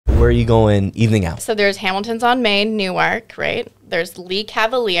Where are you going evening out? So there's Hamilton's on Main, Newark, right? There's Lee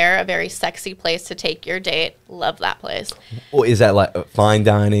Cavalier, a very sexy place to take your date. Love that place. Oh, is that like fine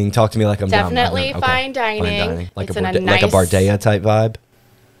dining? Talk to me like I'm Definitely down. fine dining. Fine dining. Like It's a in a like a nice- Bardea type vibe.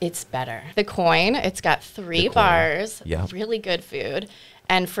 It's better. The Quoin, it's got 3 Quoin. bars, Yeah. really good food.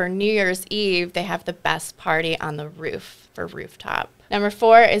 And for New Year's Eve, they have the best party on the roof for rooftop. Number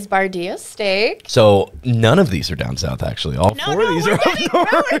 4 is Bardea Steak. So none of these are down south, actually. All 4 of these are up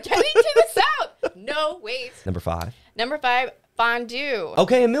north. we're getting to the south. No, wait. Number 5. Number 5, Fondue.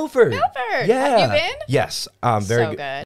 Okay, in Milford. Milford. Yeah. Have you been? Yes. Very So good. good.